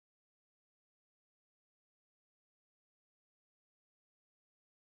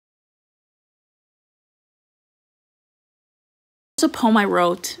It's a poem I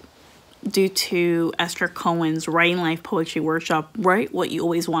wrote due to Esther Cohen's Writing Life Poetry Workshop, Write What You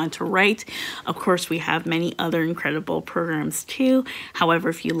Always Wanted to Write. Of course, we have many other incredible programs too. However,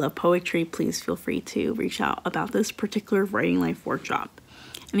 if you love poetry, please feel free to reach out about this particular Writing Life Workshop.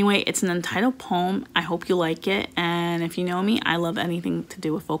 Anyway, it's an untitled poem. I hope you like it. And if you know me, I love anything to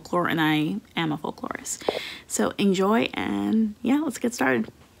do with folklore, and I am a folklorist. So enjoy, and yeah, let's get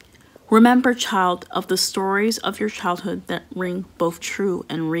started. Remember, child, of the stories of your childhood that ring both true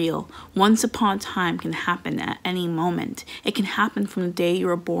and real. Once upon a time can happen at any moment. It can happen from the day you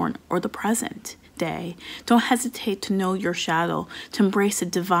were born or the present day. Don't hesitate to know your shadow, to embrace the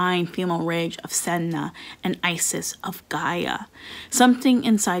divine female rage of Sedna and Isis of Gaia. Something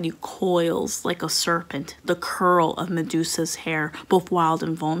inside you coils like a serpent, the curl of Medusa's hair, both wild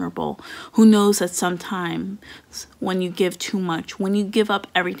and vulnerable. Who knows that sometimes when you give too much, when you give up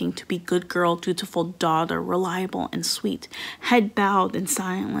everything to be good girl, dutiful daughter, reliable and sweet, head bowed and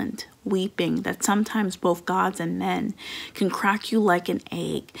silent, weeping, that sometimes both gods and men can crack you like an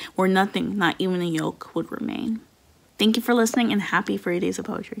egg, where nothing, not even a yolk, would remain. Thank you for listening, and happy 3 days of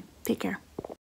poetry. Take care.